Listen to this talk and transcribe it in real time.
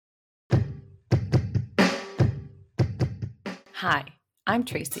Hi, I'm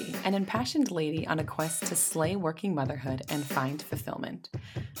Tracy, an impassioned lady on a quest to slay working motherhood and find fulfillment.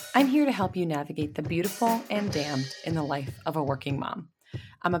 I'm here to help you navigate the beautiful and damned in the life of a working mom.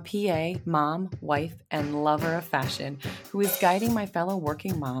 I'm a PA, mom, wife, and lover of fashion who is guiding my fellow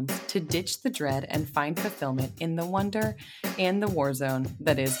working moms to ditch the dread and find fulfillment in the wonder and the war zone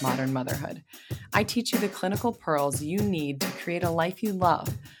that is modern motherhood. I teach you the clinical pearls you need to create a life you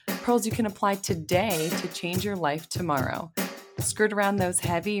love, pearls you can apply today to change your life tomorrow. Skirt around those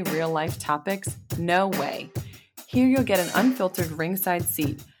heavy, real-life topics? No way. Here you'll get an unfiltered ringside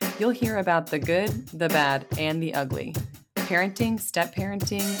seat. You'll hear about the good, the bad, and the ugly. Parenting,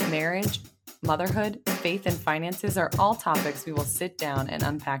 step-parenting, marriage, motherhood, faith, and finances are all topics we will sit down and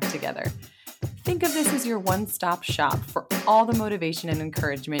unpack together. Think of this as your one-stop shop for all the motivation and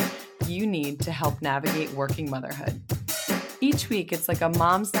encouragement you need to help navigate working motherhood. Each week, it's like a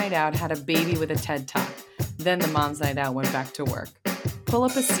mom's night out had a baby with a TED Talk. Then the mom's night out went back to work. Pull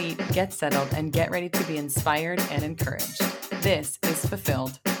up a seat, get settled, and get ready to be inspired and encouraged. This is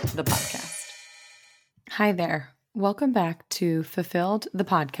Fulfilled, the podcast. Hi there. Welcome back to Fulfilled, the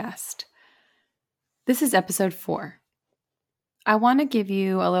podcast. This is episode 4. I want to give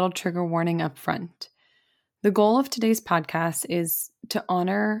you a little trigger warning up front. The goal of today's podcast is to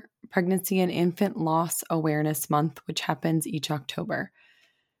honor Pregnancy and Infant Loss Awareness Month, which happens each October.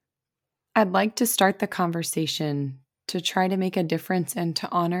 I'd like to start the conversation to try to make a difference and to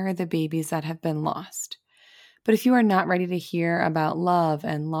honor the babies that have been lost. But if you are not ready to hear about love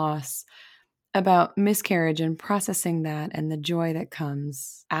and loss, about miscarriage and processing that and the joy that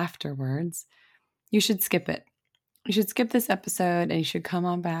comes afterwards, you should skip it. You should skip this episode and you should come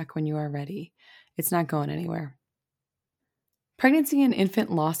on back when you are ready. It's not going anywhere. Pregnancy and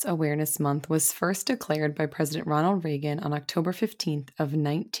Infant Loss Awareness Month was first declared by President Ronald Reagan on October 15th of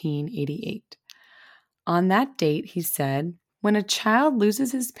 1988. On that date, he said, "When a child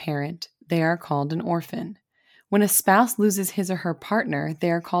loses his parent, they are called an orphan. When a spouse loses his or her partner,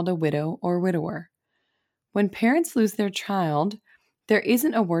 they are called a widow or widower. When parents lose their child, there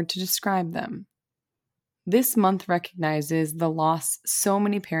isn't a word to describe them." This month recognizes the loss so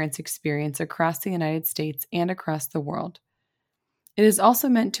many parents experience across the United States and across the world. It is also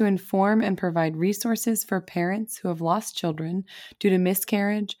meant to inform and provide resources for parents who have lost children due to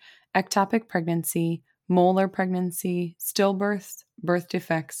miscarriage, ectopic pregnancy, molar pregnancy, stillbirths, birth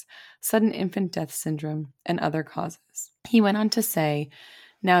defects, sudden infant death syndrome, and other causes. He went on to say,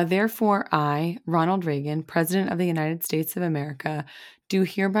 "Now therefore I, Ronald Reagan, President of the United States of America, do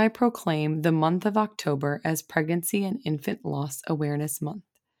hereby proclaim the month of October as Pregnancy and Infant Loss Awareness Month.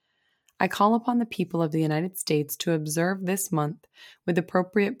 I call upon the people of the United States to observe this month with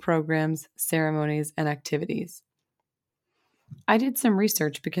appropriate programs, ceremonies, and activities." I did some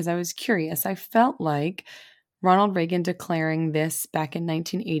research because I was curious. I felt like Ronald Reagan declaring this back in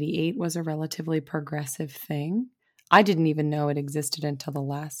 1988 was a relatively progressive thing. I didn't even know it existed until the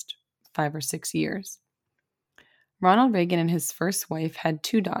last 5 or 6 years. Ronald Reagan and his first wife had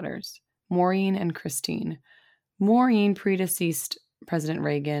 2 daughters, Maureen and Christine. Maureen predeceased President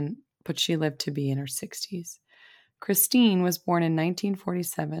Reagan, but she lived to be in her 60s. Christine was born in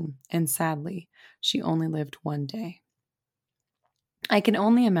 1947, and sadly, she only lived 1 day. I can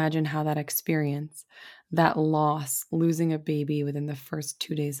only imagine how that experience, that loss, losing a baby within the first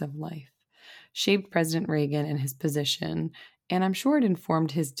 2 days of life, shaped President Reagan and his position, and I'm sure it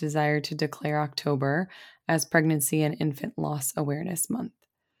informed his desire to declare October as Pregnancy and Infant Loss Awareness Month.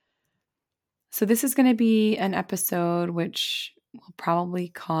 So this is going to be an episode which will probably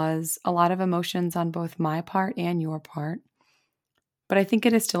cause a lot of emotions on both my part and your part, but I think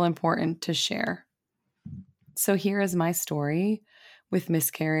it is still important to share. So here is my story with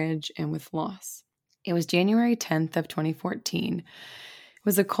miscarriage and with loss. It was January 10th of 2014. It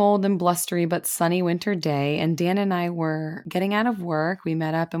was a cold and blustery but sunny winter day, and Dan and I were getting out of work. We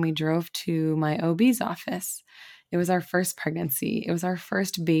met up and we drove to my OB's office. It was our first pregnancy. It was our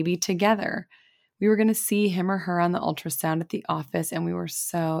first baby together. We were going to see him or her on the ultrasound at the office, and we were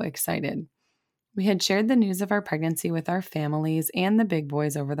so excited. We had shared the news of our pregnancy with our families and the big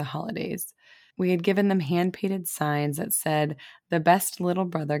boys over the holidays. We had given them hand-painted signs that said, "The best little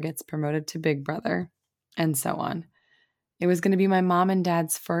brother gets promoted to big brother," and so on. It was going to be my mom and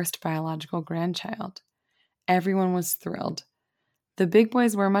dad's first biological grandchild. Everyone was thrilled. The big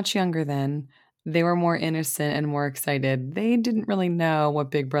boys were much younger then. They were more innocent and more excited. They didn't really know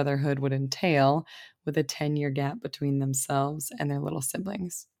what big brotherhood would entail with a 10-year gap between themselves and their little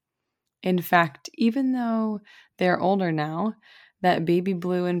siblings. In fact, even though they're older now, that baby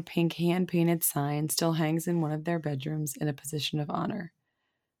blue and pink hand-painted sign still hangs in one of their bedrooms in a position of honor.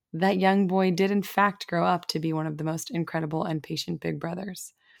 that young boy did in fact grow up to be one of the most incredible and patient big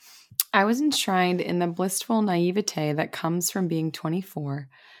brothers. I was enshrined in the blissful naivete that comes from being 24,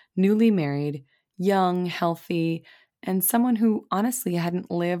 newly married, young, healthy, and someone who honestly hadn't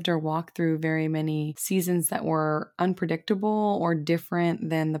lived or walked through very many seasons that were unpredictable or different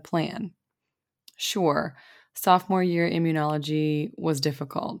than the plan. Sure, sophomore year immunology was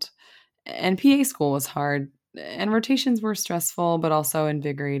difficult, and PA school was hard, and rotations were stressful but also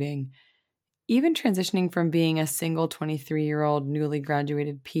invigorating. Even transitioning from being a single 23-year-old newly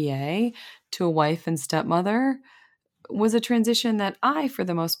graduated PA to a wife and stepmother was a transition that I, for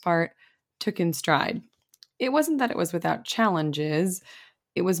the most part, took in stride. It wasn't that it was without challenges,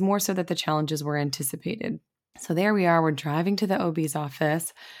 it was more so that the challenges were anticipated. So there we are, we're driving to the OB's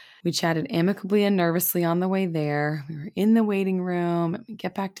office. We chatted amicably and nervously on the way there. We were in the waiting room. We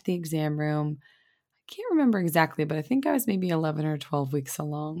get back to the exam room. I can't remember exactly, but I think I was maybe 11 or 12 weeks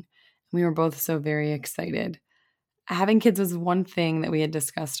along. We were both so very excited. Having kids was one thing that we had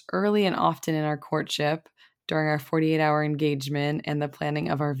discussed early and often in our courtship during our 48-hour engagement and the planning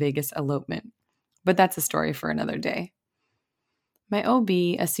of our Vegas elopement. But that's a story for another day. My OB,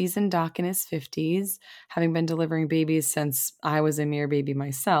 a seasoned doc in his 50s, having been delivering babies since I was a mere baby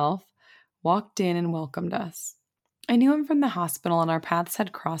myself, walked in and welcomed us. I knew him from the hospital and our paths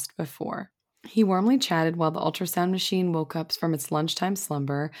had crossed before. He warmly chatted while the ultrasound machine woke up from its lunchtime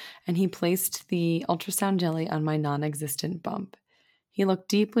slumber, and he placed the ultrasound jelly on my non-existent bump. He looked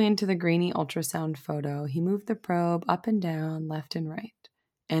deeply into the grainy ultrasound photo. He moved the probe up and down, left and right.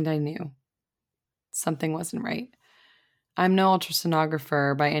 And I knew. Something wasn't right. I'm no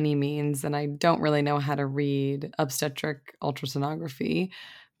ultrasonographer by any means, and I don't really know how to read obstetric ultrasonography.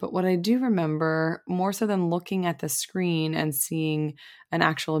 But what I do remember, more so than looking at the screen and seeing an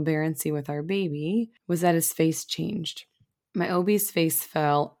actual aberrancy with our baby, was that his face changed. My OB's face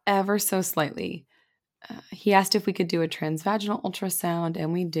fell ever so slightly. He asked if we could do a transvaginal ultrasound,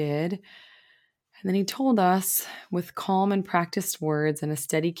 and we did. And then he told us, with calm and practiced words and a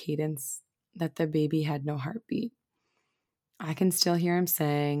steady cadence, that the baby had no heartbeat. I can still hear him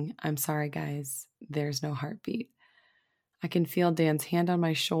saying, "I'm sorry, guys, there's no heartbeat." I can feel Dan's hand on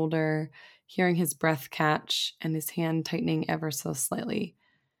my shoulder, hearing his breath catch and his hand tightening ever so slightly.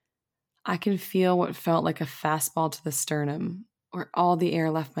 I can feel what felt like a fastball to the sternum, where all the air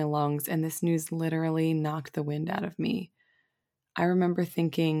left my lungs, and this news literally knocked the wind out of me. I remember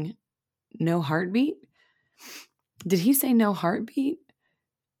thinking, no heartbeat? Did he say no heartbeat?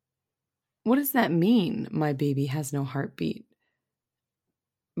 What does that mean, my baby has no heartbeat?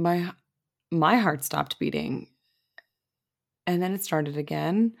 My heart stopped beating. And then it started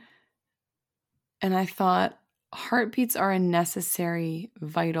again. And I thought, heartbeats are a necessary,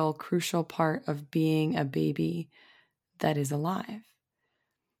 vital, crucial part of being a baby that is alive.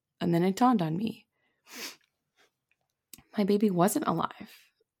 And then it dawned on me. My baby wasn't alive.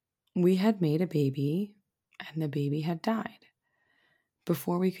 We had made a baby, and the baby had died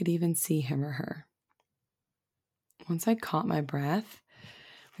before we could even see him or her. Once I caught my breath,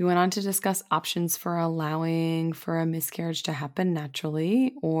 we went on to discuss options for allowing for a miscarriage to happen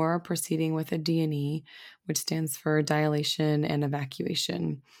naturally or proceeding with a D&E, which stands for dilation and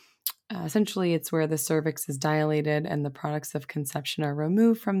evacuation. Essentially, it's where the cervix is dilated and the products of conception are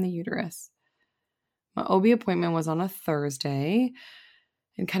removed from the uterus. My OB appointment was on a Thursday,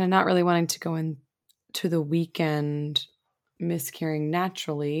 and kind of not really wanting to go into the weekend miscarrying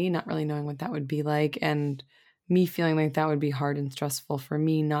naturally, not really knowing what that would be like, and me feeling like that would be hard and stressful for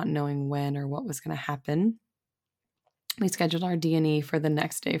me, not knowing when or what was going to happen. We scheduled our D&E for the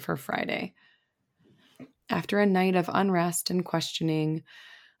next day, for Friday. After a night of unrest and questioning,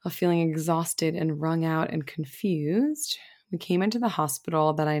 of feeling exhausted and wrung out and confused, we came into the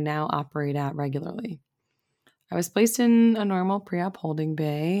hospital that I now operate at regularly. I was placed in a normal pre-op holding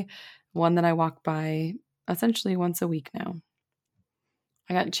bay, one that I walk by essentially once a week now.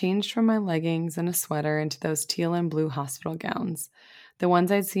 I got changed from my leggings and a sweater into those teal and blue hospital gowns, the ones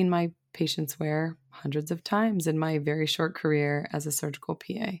I'd seen my patients wear hundreds of times in my very short career as a surgical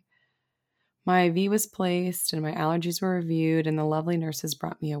PA. My IV was placed and my allergies were reviewed, and the lovely nurses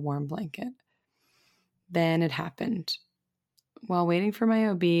brought me a warm blanket. Then it happened. While waiting for my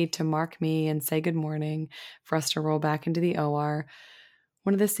OB to mark me and say good morning for us to roll back into the OR,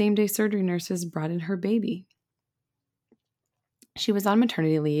 one of the same-day surgery nurses brought in her baby. She was on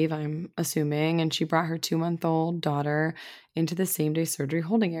maternity leave, I'm assuming, and she brought her 2-month-old daughter into the same-day surgery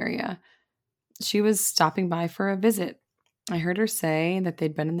holding area. She was stopping by for a visit. I heard her say that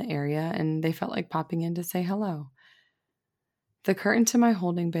they'd been in the area and they felt like popping in to say hello. The curtain to my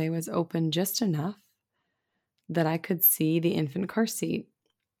holding bay was open just enough that I could see the infant car seat,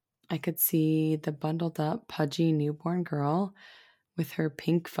 I could see the bundled up, pudgy newborn girl with her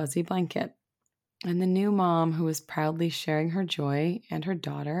pink fuzzy blanket, and the new mom who was proudly sharing her joy and her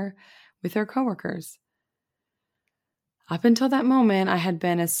daughter with her coworkers. Up until that moment, I had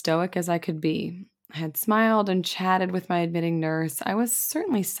been as stoic as I could be. I had smiled and chatted with my admitting nurse. I was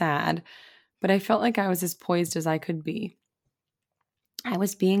certainly sad, but I felt like I was as poised as I could be. I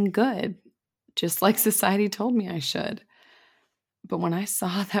was being good, just like society told me I should. But when I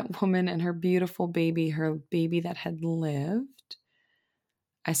saw that woman and her beautiful baby, her baby that had lived,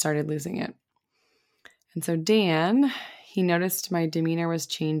 I started losing it. And so Dan, he noticed my demeanor was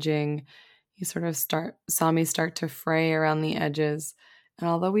changing. He sort of saw me start to fray around the edges. And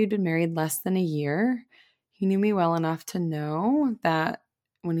although we'd been married less than a year, he knew me well enough to know that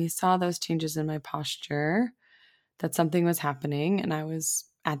when he saw those changes in my posture, that something was happening, and I was,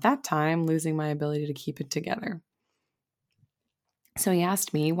 at that time, losing my ability to keep it together. So he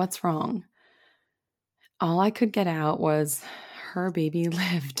asked me, "What's wrong?" All I could get out was, "Her baby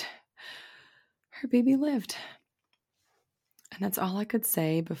lived." Her baby lived. And that's all I could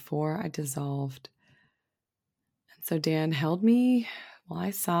say before I dissolved. And so Dan held me while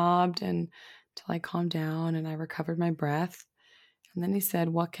I sobbed until I calmed down and I recovered my breath. And then he said,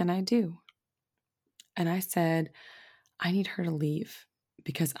 "What can I do?" And I said, "I need her to leave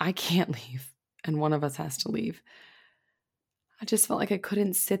because I can't leave and one of us has to leave." I just felt like I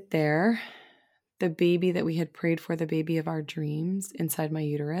couldn't sit there. The baby that we had prayed for, the baby of our dreams inside my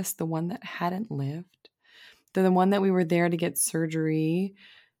uterus, the one that hadn't lived, the one that we were there to get surgery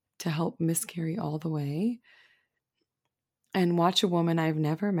to help miscarry all the way, and watch a woman I've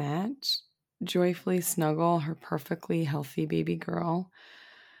never met joyfully snuggle her perfectly healthy baby girl,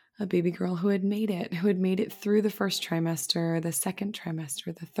 a baby girl who had made it through the first trimester, the second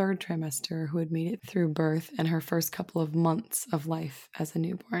trimester, the third trimester, who had made it through birth and her first couple of months of life as a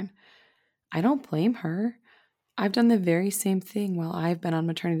newborn. I don't blame her. I've done the very same thing while I've been on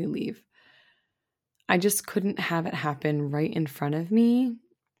maternity leave. I just couldn't have it happen right in front of me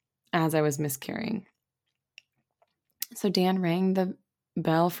as I was miscarrying. So Dan rang the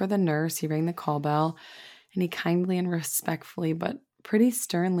bell for the nurse. He rang the call bell, and he kindly and respectfully, but pretty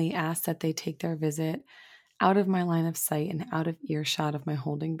sternly, asked that they take their visit out of my line of sight and out of earshot of my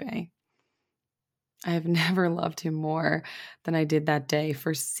holding bay. I have never loved him more than I did that day,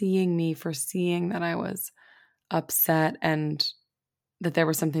 for seeing that I was upset and that there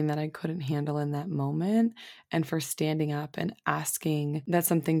was something that I couldn't handle in that moment, and for standing up and asking that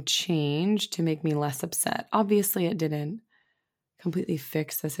something change to make me less upset. Obviously, it didn't completely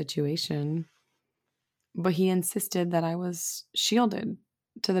fix the situation, but he insisted that I was shielded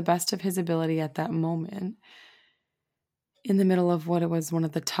to the best of his ability at that moment, in the middle of what was one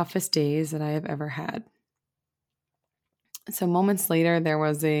of the toughest days that I have ever had. So moments later, there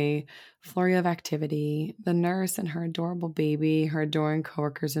was a flurry of activity. The nurse and her adorable baby, her adoring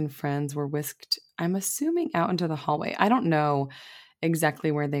coworkers and friends were whisked, I'm assuming, out into the hallway. I don't know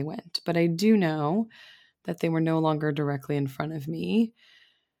exactly where they went, but I do know that they were no longer directly in front of me,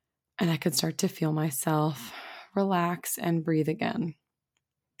 and I could start to feel myself relax and breathe again.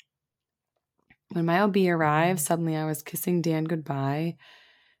 When my OB arrived, suddenly I was kissing Dan goodbye,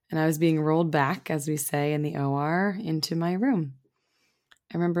 and I was being rolled back, as we say in the OR, into my room.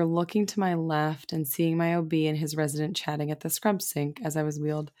 I remember looking to my left and seeing my OB and his resident chatting at the scrub sink as I was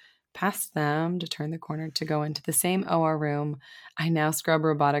wheeled past them to turn the corner to go into the same OR room I now scrub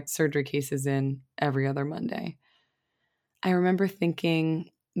robotic surgery cases in every other Monday. I remember thinking,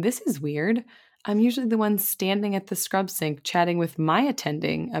 this is weird. I'm usually the one standing at the scrub sink chatting with my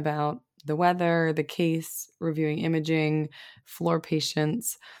attending about the weather, the case, reviewing imaging, floor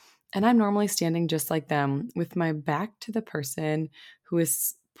patients, and I'm normally standing just like them with my back to the person who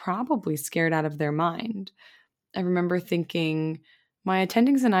is probably scared out of their mind. I remember thinking, my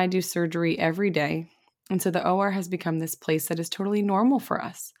attendings and I do surgery every day, and so the OR has become this place that is totally normal for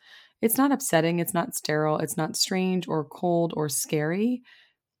us. It's not upsetting, it's not sterile, it's not strange or cold or scary.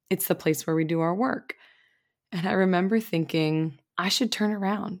 It's the place where we do our work. And I remember thinking, I should turn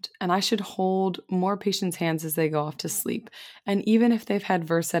around and I should hold more patients' hands as they go off to sleep. And even if they've had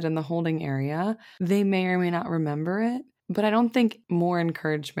Versed in the holding area, they may or may not remember it. But I don't think more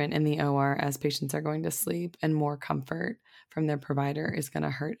encouragement in the OR as patients are going to sleep and more comfort from their provider is going to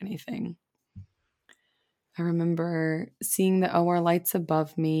hurt anything. I remember seeing the OR lights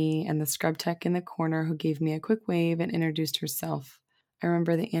above me and the scrub tech in the corner who gave me a quick wave and introduced herself. I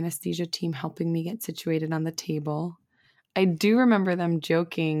remember the anesthesia team helping me get situated on the table. I do remember them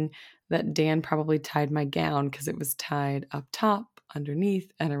joking that Dan probably tied my gown because it was tied up top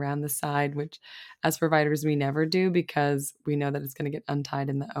underneath and around the side, which as providers we never do because we know that it's going to get untied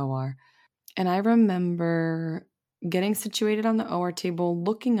in the OR. And I remember getting situated on the OR table,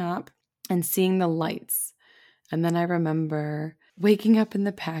 looking up and seeing the lights. And then I remember waking up in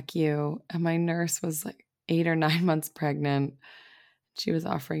the PACU, and my nurse was like 8 or 9 months pregnant. She was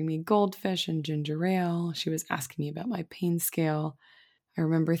offering me goldfish and ginger ale. She was asking me about my pain scale. I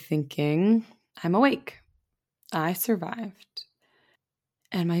remember thinking, I'm awake. I survived.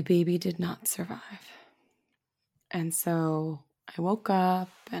 And my baby did not survive. And so I woke up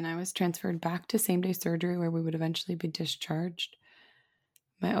and I was transferred back to same-day surgery where we would eventually be discharged.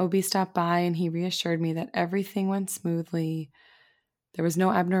 My OB stopped by and he reassured me that everything went smoothly. There was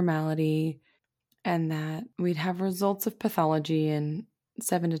no abnormality and that we'd have results of pathology in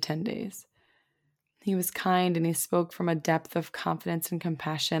 7 to 10 days. He was kind and he spoke from a depth of confidence and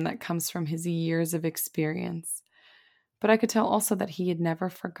compassion that comes from his years of experience. But I could tell also that he had never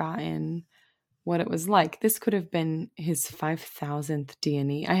forgotten what it was like. This could have been his 5,000th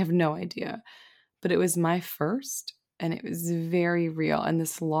D&E. I have no idea. But it was my first, and it was very real. And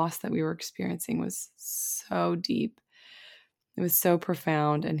this loss that we were experiencing was so deep. It was so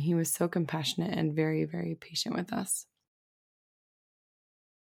profound, and he was so compassionate and very, very patient with us.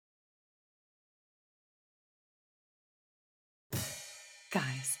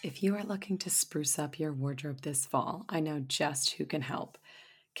 Guys, if you are looking to spruce up your wardrobe this fall, I know just who can help.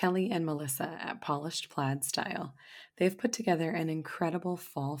 Kelly and Melissa at Polished Plaid Style. They've put together an incredible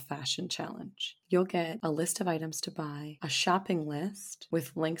fall fashion challenge. You'll get a list of items to buy, a shopping list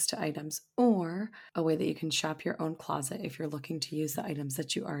with links to items, or a way that you can shop your own closet if you're looking to use the items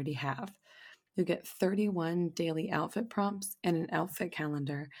that you already have. You'll get 31 daily outfit prompts and an outfit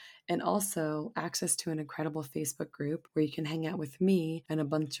calendar, and also access to an incredible Facebook group where you can hang out with me and a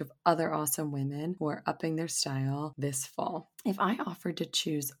bunch of other awesome women who are upping their style this fall. If I offered to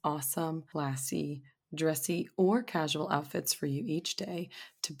choose awesome, classy, dressy, or casual outfits for you each day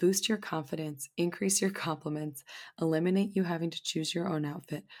to boost your confidence, increase your compliments, eliminate you having to choose your own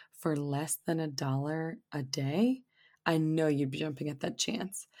outfit for less than $1 a day, I know you'd be jumping at that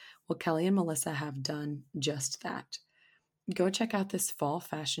chance. Well, Kelly and Melissa have done just that. Go check out this fall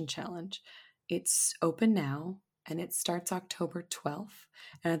fashion challenge. It's open now and it starts October 12th.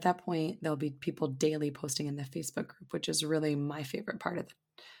 And at that point, there'll be people daily posting in the Facebook group, which is really my favorite part of the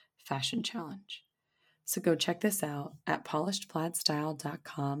fashion challenge. So go check this out at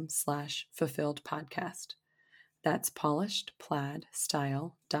polishedplaidstyle.com/fulfilledpodcast. That's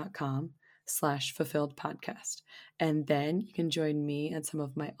polishedplaidstyle.com/fulfilledpodcast. And then you can join me and some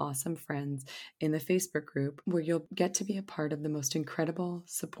of my awesome friends in the Facebook group where you'll get to be a part of the most incredible,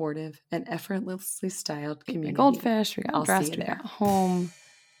 supportive, and effortlessly styled community. Goldfish, we got dressed, we got home.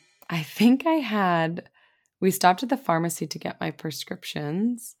 I think we stopped at the pharmacy to get my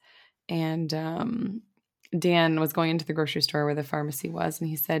prescriptions, and Dan was going into the grocery store where the pharmacy was, and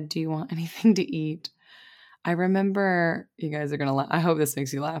he said, "Do you want anything to eat?" I remember, you guys are going to laugh. I hope this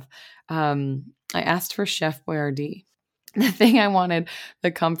makes you laugh. I asked for Chef Boyardee. The thing I wanted,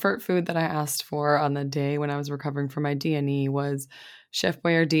 the comfort food that I asked for on the day when I was recovering from my D&E was Chef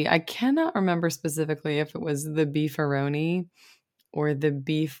Boyardee. I cannot remember specifically if it was the beefaroni or the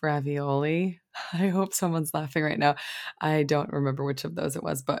beef ravioli. I hope someone's laughing right now. I don't remember which of those it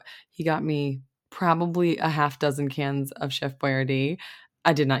was, but he got me probably a half dozen cans of Chef Boyardee.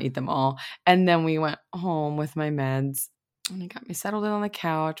 I did not eat them all. And then we went home with my meds and he got me settled in on the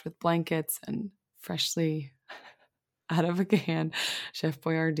couch with blankets and freshly out of a can Chef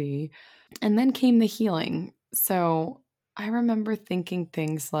Boyardee. And then came the healing. So I remember thinking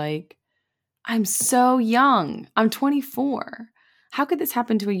things like, I'm so young. I'm 24. How could this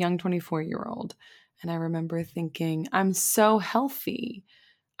happen to a young 24-year-old? And I remember thinking, I'm so healthy.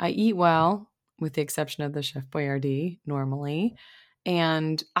 I eat well, with the exception of the Chef Boyardee normally.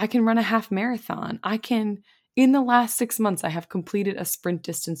 And I can run a half marathon. In the last 6 months, I have completed a sprint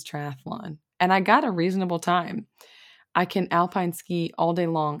distance triathlon and I got a reasonable time. I can alpine ski all day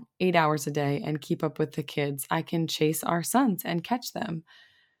long, 8 hours a day and keep up with the kids. I can chase our sons and catch them,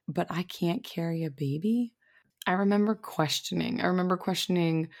 but I can't carry a baby. I remember questioning,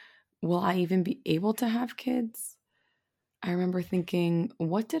 will I even be able to have kids? I remember thinking,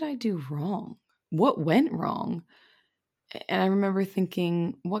 what did I do wrong? What went wrong? And I remember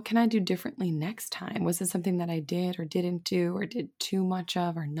thinking, what can I do differently next time? Was it something that I did or didn't do or did too much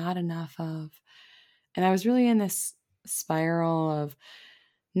of or not enough of? And I was really in this spiral of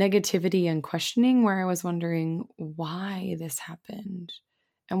negativity and questioning where I was wondering why this happened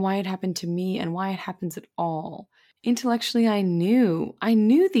and why it happened to me and why it happens at all. Intellectually, I knew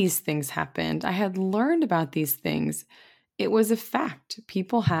these things happened. I had learned about these things It was a fact.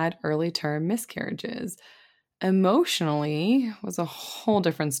 People had early term miscarriages. Emotionally was a whole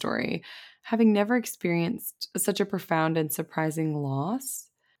different story. Having never experienced such a profound and surprising loss,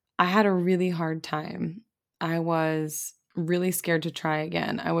 I had a really hard time. I was really scared to try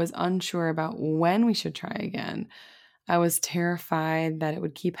again. I was unsure about when we should try again. I was terrified that it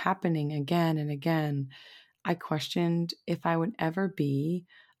would keep happening again and again. I questioned if I would ever be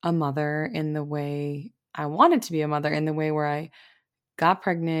a mother in the way I wanted to be a mother, in the way where I got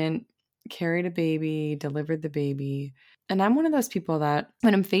pregnant, carried a baby, delivered the baby. And I'm one of those people that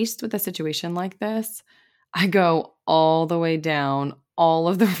when I'm faced with a situation like this, I go all the way down all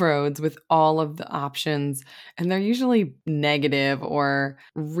of the roads with all of the options. And they're usually negative or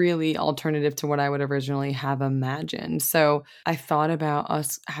really alternative to what I would originally have imagined. So I thought about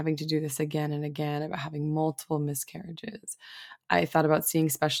us having to do this again and again, about having multiple miscarriages. I thought about seeing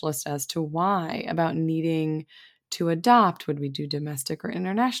specialists as to why, about needing to adopt. Would we do domestic or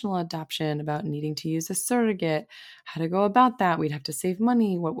international adoption? About needing to use a surrogate, how to go about that. We'd have to save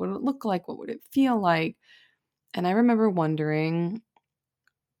money. What would it look like? What would it feel like? And I remember wondering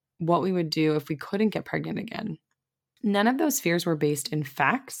what we would do if we couldn't get pregnant again. None of those fears were based in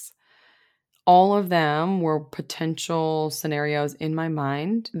facts. All of them were potential scenarios in my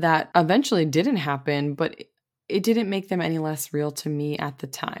mind that eventually didn't happen, but it didn't make them any less real to me at the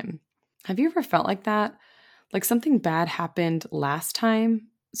time. Have you ever felt like that? Like something bad happened last time,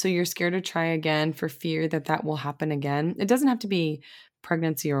 so you're scared to try again for fear that that will happen again? It doesn't have to be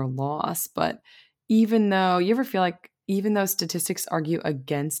pregnancy or loss, but even though you ever feel like even though statistics argue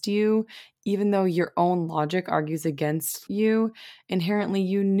against you, even though your own logic argues against you, inherently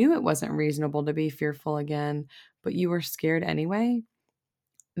you knew it wasn't reasonable to be fearful again, but you were scared anyway?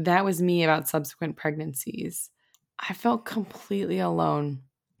 That was me about subsequent pregnancies. I felt completely alone.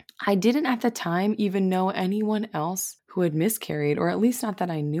 I didn't at the time even know anyone else who had miscarried, or at least not that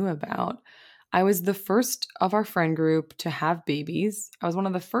I knew about. I was the first of our friend group to have babies. I was one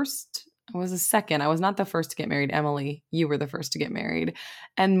of the first. I was the second. I was not the first to get married. Emily, you were the first to get married.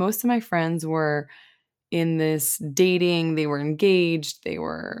 And most of my friends were in this dating, they were engaged, they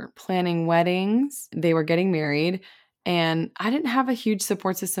were planning weddings, they were getting married. And I didn't have a huge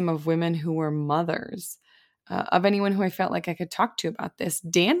support system of women who were mothers, of anyone who I felt like I could talk to about this.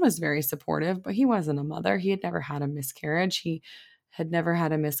 Dan was very supportive, but he wasn't a mother. He had never had a miscarriage. He had never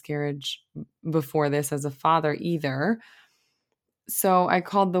had a miscarriage before this as a father either. So I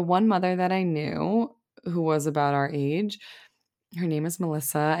called the one mother that I knew who was about our age. Her name is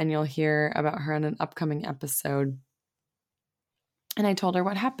Melissa, and you'll hear about her in an upcoming episode. And I told her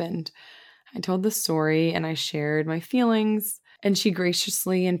what happened. I told the story and I shared my feelings, and she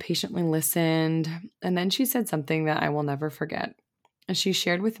graciously and patiently listened. And then she said something that I will never forget. And she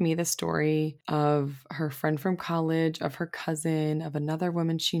shared with me the story of her friend from college, of her cousin, of another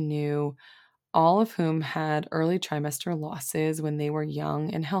woman she knew, all of whom had early trimester losses when they were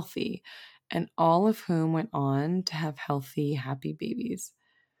young and healthy, and all of whom went on to have healthy, happy babies.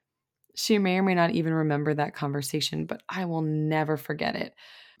 She may or may not even remember that conversation, but I will never forget it.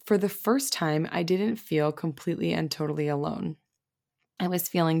 For the first time, I didn't feel completely and totally alone. I was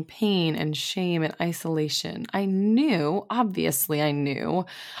feeling pain and shame and isolation. I knew, obviously, I knew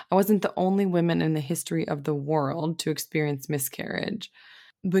I wasn't the only woman in the history of the world to experience miscarriage.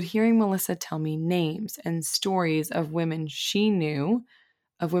 But hearing Melissa tell me names and stories of women she knew,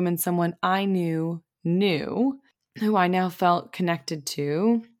 of women someone I knew, who I now felt connected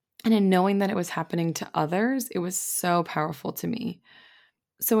to, and in knowing that it was happening to others, it was so powerful to me.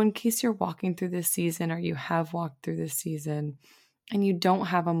 So, in case you're walking through this season or you have walked through this season and you don't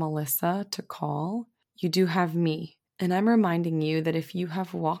have a Melissa to call, you do have me. And I'm reminding you that if you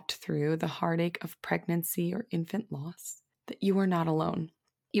have walked through the heartache of pregnancy or infant loss, that you are not alone.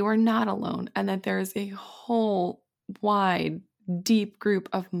 You are not alone, and that there is a whole wide, deep group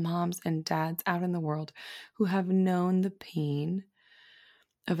of moms and dads out in the world who have known the pain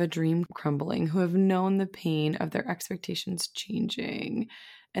of a dream crumbling, who have known the pain of their expectations changing,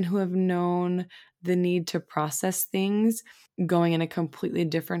 and who have known the need to process things going in a completely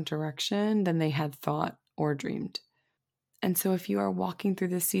different direction than they had thought or dreamed. And so if you are walking through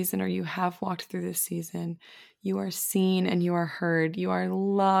this season or you have walked through this season, you are seen and you are heard, you are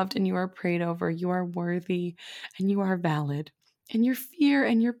loved and you are prayed over, you are worthy and you are valid. And your fear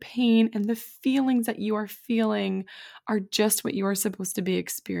and your pain and the feelings that you are feeling are just what you are supposed to be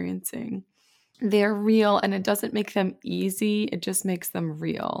experiencing. They're real, and it doesn't make them easy, it just makes them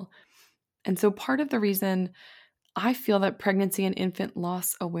real. And so part of the reason I feel that pregnancy and infant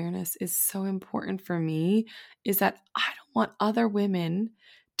loss awareness is so important for me is that I don't want other women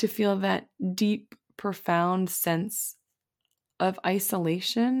to feel that deep, profound sense of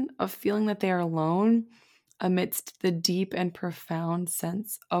isolation, of feeling that they are alone amidst the deep and profound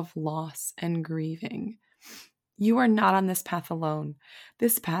sense of loss and grieving. You are not on this path alone.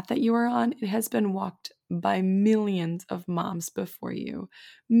 This path that you are on, it has been walked by millions of moms before you,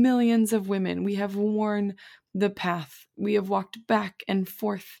 millions of women. We have worn the path. We have walked back and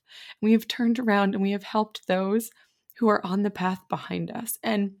forth. We have turned around and we have helped those who are on the path behind us.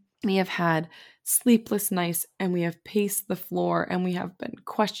 And we have had sleepless nights and we have paced the floor and we have been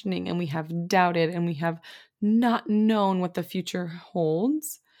questioning and we have doubted and we have not known what the future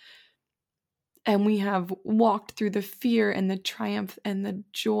holds. And we have walked through the fear and the triumph and the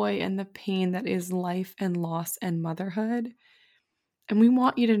joy and the pain that is life and loss and motherhood. And we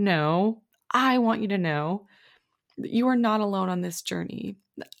want you to know, I want you to know, that you are not alone on this journey.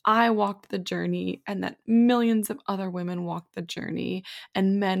 That I walked the journey and that millions of other women walked the journey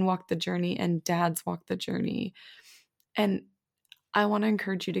and men walked the journey and dads walked the journey. And I want to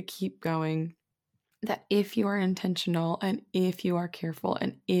encourage you to keep going. That if you are intentional and if you are careful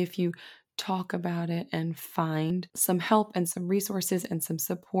and if you talk about it and find some help and some resources and some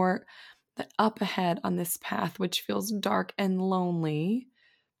support, that up ahead on this path, which feels dark and lonely,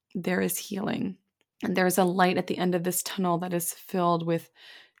 there is healing. And there is a light at the end of this tunnel that is filled with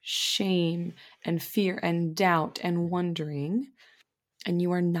shame and fear and doubt and wondering. And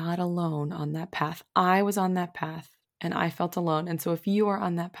you are not alone on that path. I was on that path and I felt alone. And so if you are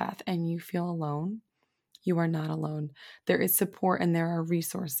on that path and you feel alone, you are not alone. There is support and there are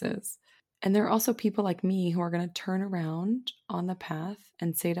resources. And there are also people like me who are going to turn around on the path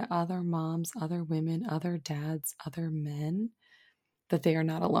and say to other moms, other women, other dads, other men, that they are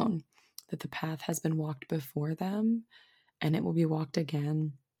not alone, that the path has been walked before them and it will be walked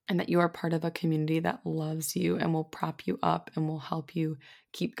again, and that you are part of a community that loves you and will prop you up and will help you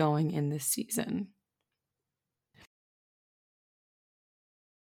keep going in this season.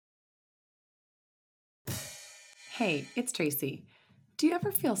 Hey, it's Tracy. Do you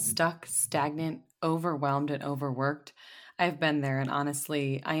ever feel stuck, stagnant, overwhelmed, and overworked? I've been there, and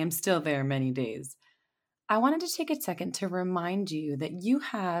honestly, I am still there many days. I wanted to take a second to remind you that you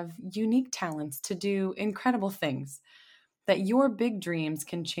have unique talents to do incredible things, that your big dreams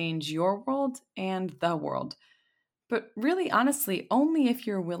can change your world and the world. But really, honestly, only if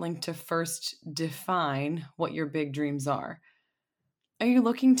you're willing to first define what your big dreams are. Are you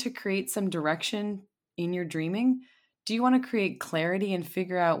looking to create some direction in your dreaming? Do you want to create clarity and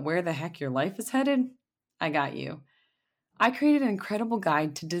figure out where the heck your life is headed? I got you. I created an incredible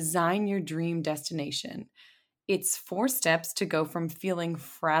guide to design your dream destination. It's 4 steps to go from feeling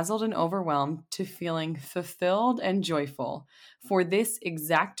frazzled and overwhelmed to feeling fulfilled and joyful for this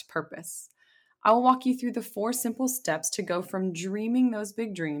exact purpose. I will walk you through the 4 simple steps to go from dreaming those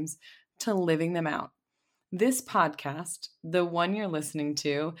big dreams to living them out. This podcast, the one you're listening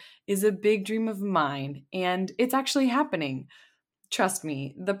to, is a big dream of mine, and it's actually happening. Trust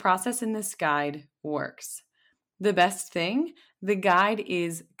me, the process in this guide works. The best thing, the guide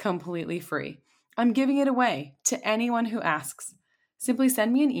is completely free. I'm giving it away to anyone who asks. Simply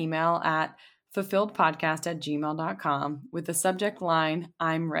send me an email at fulfilledpodcast@gmail.com with the subject line,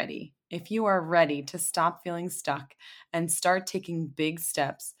 I'm ready. If you are ready to stop feeling stuck and start taking big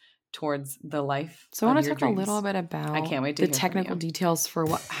steps towards the life. So I want to talk a little bit about I can't wait to the technical details for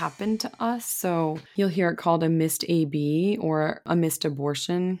what happened to us. So you'll hear it called a missed AB or a missed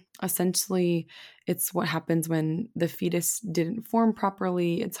abortion. Essentially, it's what happens when the fetus didn't form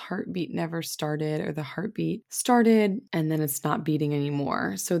properly, its heartbeat never started, or the heartbeat started and then it's not beating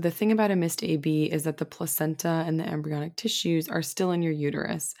anymore. So the thing about a missed AB is that the placenta and the embryonic tissues are still in your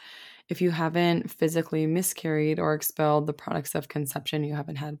uterus. If you haven't physically miscarried or expelled the products of conception, you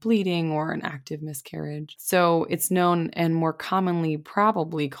haven't had bleeding or an active miscarriage. So it's known and more commonly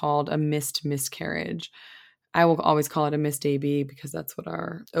probably called a missed miscarriage. I will always call it a missed AB because that's what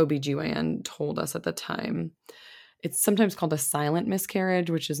our OBGYN told us at the time. It's sometimes called a silent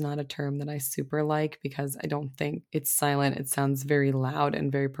miscarriage, which is not a term that I super like because I don't think it's silent. It sounds very loud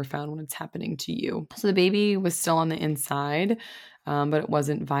and very profound when it's happening to you. So the baby was still on the inside, but it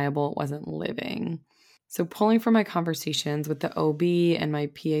wasn't viable. It wasn't living. So pulling from my conversations with the OB and my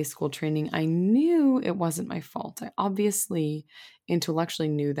PA school training, I knew it wasn't my fault. I obviously intellectually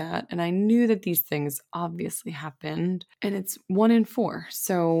knew that. And I knew that these things obviously happened. And it's 1 in 4.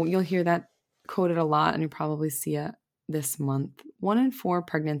 So you'll hear that quoted a lot and you probably see it this month. 1 in 4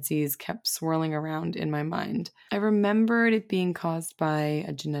 pregnancies kept swirling around in my mind. I remembered it being caused by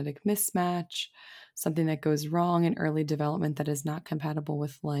a genetic mismatch, something that goes wrong in early development that is not compatible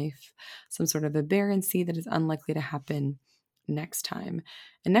with life, some sort of aberrancy that is unlikely to happen next time.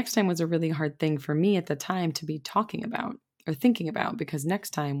 And next time was a really hard thing for me at the time to be talking about. or thinking about, because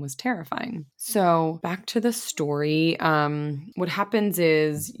next time was terrifying. So back to the story. What happens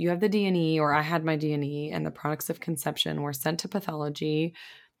is you have the D&E, or I had my D&E, and the products of conception were sent to pathology.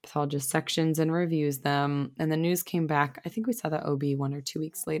 Pathologist sections and reviews them. And the news came back. I think we saw the OB 1 or 2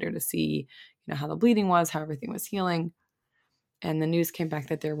 weeks later to see, how the bleeding was, how everything was healing. And the news came back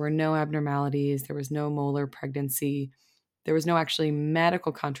that there were no abnormalities. There was no molar pregnancy. There was no actually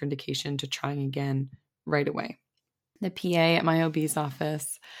medical contraindication to trying again right away. The PA at my OB's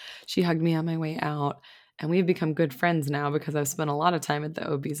office, she hugged me on my way out, and we've become good friends now because I've spent a lot of time at the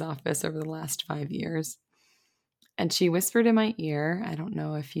OB's office over the last 5 years. And she whispered in my ear, I don't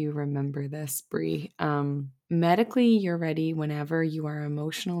know if you remember this, Bree, medically, you're ready whenever you are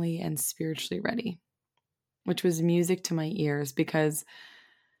emotionally and spiritually ready, which was music to my ears, because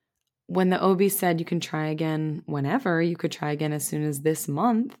when the OB said you can try again whenever, you could try again as soon as this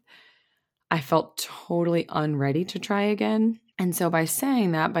month, I felt totally unready to try again. And so by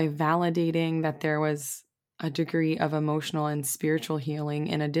saying that, by validating that there was a degree of emotional and spiritual healing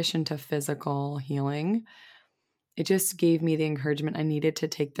in addition to physical healing, it just gave me the encouragement I needed to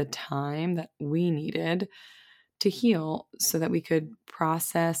take the time that we needed to heal so that we could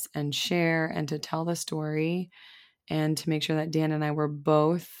process and share and to tell the story and to make sure that Dan and I were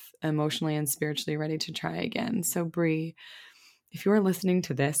both emotionally and spiritually ready to try again. So Bree, if you are listening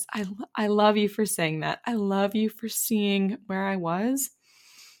to this, I love you for saying that. I love you for seeing where I was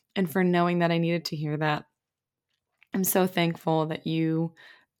and for knowing that I needed to hear that. I'm so thankful that you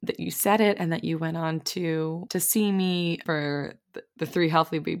said it and that you went on to see me for the 3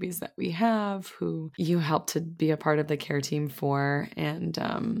 healthy babies that we have, who you helped to be a part of the care team for.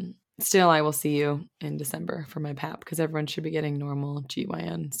 And still, I will see you in December for my PAP, because everyone should be getting normal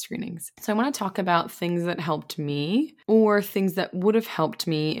GYN screenings. So I want to talk about things that helped me, or things that would have helped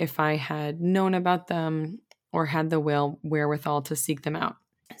me if I had known about them or had the wherewithal to seek them out.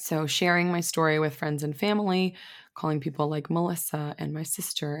 So sharing my story with friends and family, calling people like Melissa and my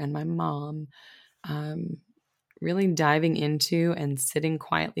sister and my mom, really diving into and sitting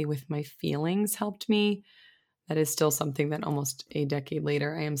quietly with my feelings helped me. That is still something that almost a decade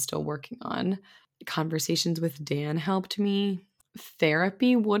later I am still working on. Conversations with Dan helped me.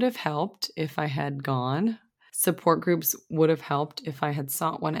 Therapy would have helped if I had gone. Support groups would have helped if I had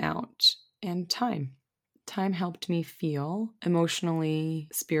sought one out. And time. Time helped me feel emotionally,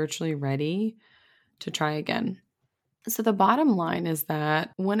 spiritually ready to try again. So the bottom line is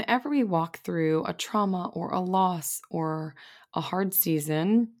that whenever we walk through a trauma or a loss or a hard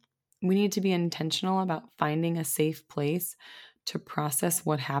season, we need to be intentional about finding a safe place to process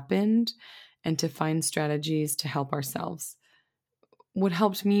what happened and to find strategies to help ourselves. What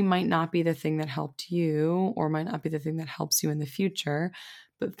helped me might not be the thing that helped you, or might not be the thing that helps you in the future,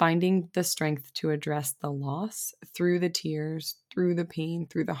 but finding the strength to address the loss through the tears, through the pain,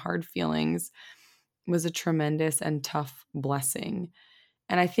 through the hard feelings was a tremendous and tough blessing.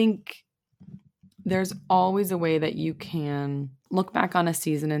 And I think there's always a way that you can look back on a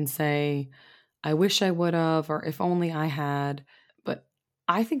season and say, I wish I would have, or if only I had. But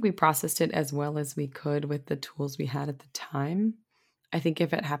I think we processed it as well as we could with the tools we had at the time. I think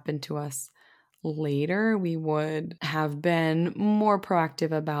if it happened to us later, we would have been more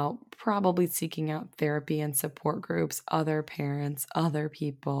proactive about probably seeking out therapy and support groups, other parents, other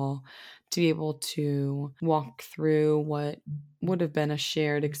people, to be able to walk through what would have been a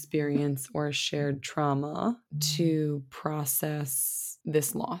shared experience or a shared trauma to process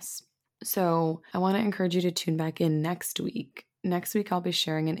this loss. So I want to encourage you to tune back in next week. Next week, I'll be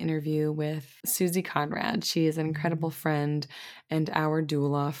sharing an interview with Susie Conrad. She is an incredible friend and our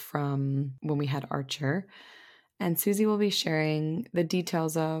doula from when we had Archer. And Susie will be sharing the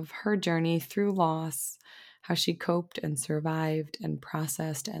details of her journey through loss, how she coped and survived and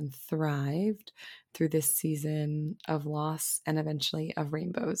processed and thrived through this season of loss and eventually of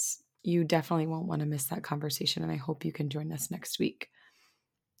rainbows. You definitely won't want to miss that conversation, and I hope you can join us next week.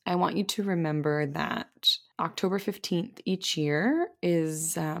 I want you to remember that October 15th each year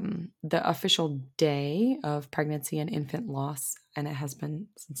is the official day of pregnancy and infant loss, and it has been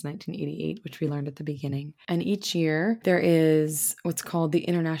since 1988, which we learned at the beginning. And each year there is what's called the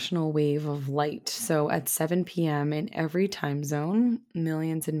International Wave of Light. So at 7 p.m. in every time zone,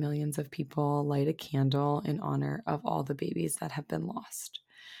 millions and millions of people light a candle in honor of all the babies that have been lost.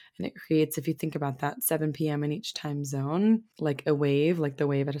 And it creates, if you think about that, 7 p.m. in each time zone, like a wave, like the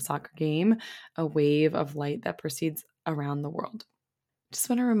wave at a soccer game, a wave of light that proceeds around the world. Just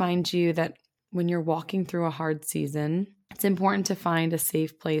want to remind you that when you're walking through a hard season, it's important to find a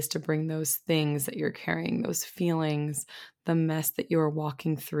safe place to bring those things that you're carrying, those feelings, the mess that you're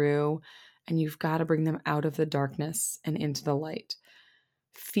walking through, and you've got to bring them out of the darkness and into the light.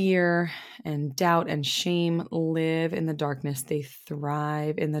 Fear and doubt and shame live in the darkness. They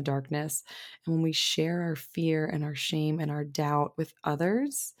thrive in the darkness. And when we share our fear and our shame and our doubt with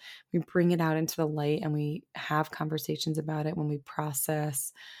others, we bring it out into the light and we have conversations about it. When we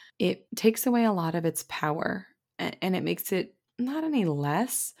process, it takes away a lot of its power, and it makes it not any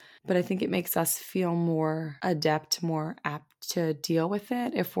less, but I think it makes us feel more adept, more apt to deal with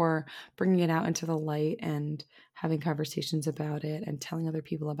it if we're bringing it out into the light and having conversations about it and telling other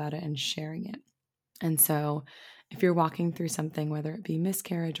people about it and sharing it. And so if you're walking through something, whether it be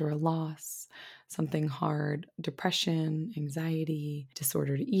miscarriage or a loss, something hard, depression, anxiety,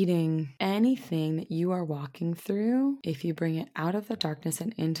 disordered eating, anything that you are walking through, if you bring it out of the darkness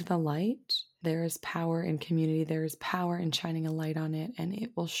and into the light, there is power in community. There is power in shining a light on it, and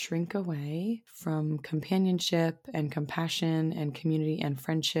it will shrink away from companionship and compassion and community and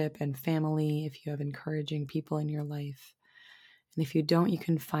friendship and family if you have encouraging people in your life. And if you don't, you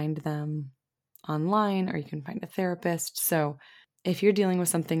can find them online or you can find a therapist. So if you're dealing with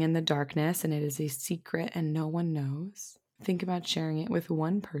something in the darkness and it is a secret and no one knows, think about sharing it with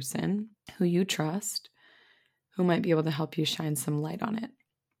one person who you trust, who might be able to help you shine some light on it.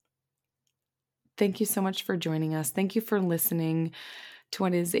 Thank you so much for joining us. Thank you for listening to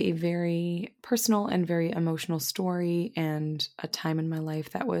what is a very personal and very emotional story and a time in my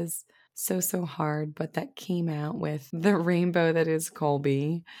life that was so hard, but that came out with the rainbow that is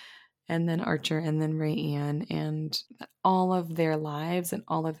Colby, and then Archer, and then Rayanne, and all of their lives and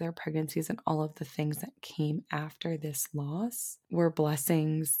all of their pregnancies and all of the things that came after this loss were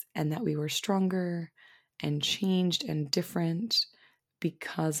blessings, and that we were stronger and changed and different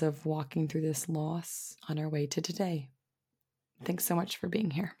because of walking through this loss on our way to today. Thanks so much for being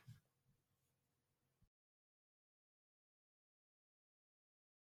here.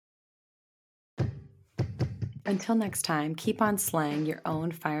 Until next time, keep on slaying your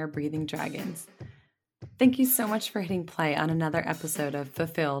own fire-breathing dragons. Thank you so much for hitting play on another episode of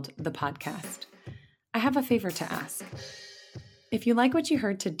Fulfilled, the podcast. I have a favor to ask. If you like what you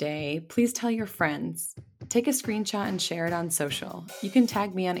heard today, please tell your friends. Take a screenshot and share it on social. You can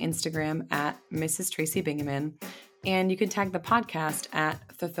tag me on Instagram at Mrs. Tracy Bingaman, and you can tag the podcast at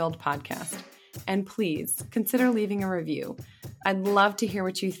Fulfilled Podcast. And please consider leaving a review. I'd love to hear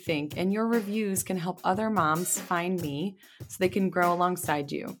what you think, and your reviews can help other moms find me so they can grow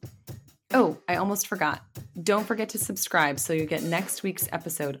alongside you. Oh, I almost forgot. Don't forget to subscribe so you get next week's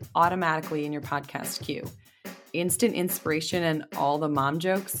episode automatically in your podcast queue. Instant inspiration and all the mom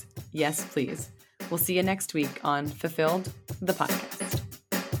jokes? Yes, please. We'll see you next week on Fulfilled, the podcast.